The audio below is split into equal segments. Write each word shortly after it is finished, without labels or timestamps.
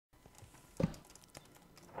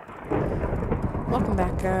Welcome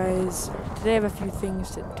back, guys. Today I have a few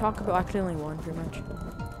things to talk about. Actually, only one, pretty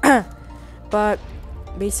much. But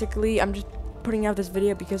basically, I'm just putting out this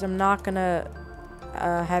video because I'm not gonna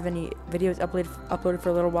have any videos uploaded for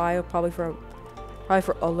a little while. Probably for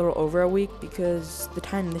a little over a week, because the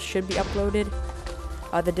time this should be uploaded,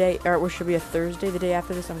 which should be a Thursday. The day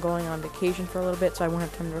after this, I'm going on vacation for a little bit, so I won't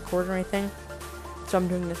have time to record or anything. So I'm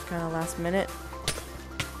doing this kind of last minute.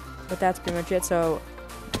 But that's pretty much it. So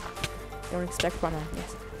don't expect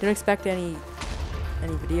Don't expect any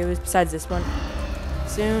videos besides this one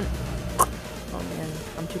soon. Oh man,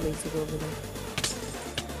 I'm too lazy to go over there.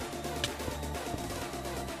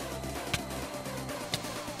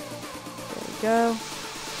 There we go.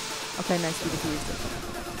 Okay, nice, we defused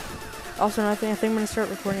it. Also, another thing, I think I'm gonna start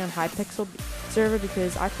recording on Hypixel server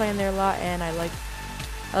because I play on there a lot, and I like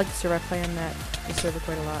the server. I play on the server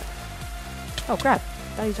quite a lot. Oh crap!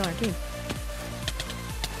 I thought he was on our team.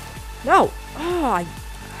 No! Oh, I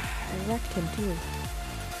wrecked him too.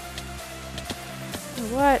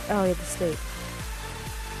 What? Oh, he had the stake.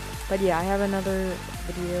 But yeah, I have another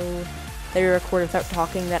video that I recorded without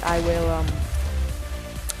talking that I will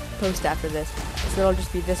post after this. So it'll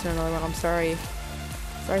just be this and another one. I'm sorry.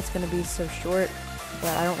 Sorry it's gonna be so short,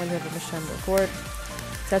 but I don't really have much time to record.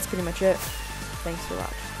 So that's pretty much it. Thanks for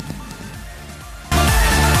watching.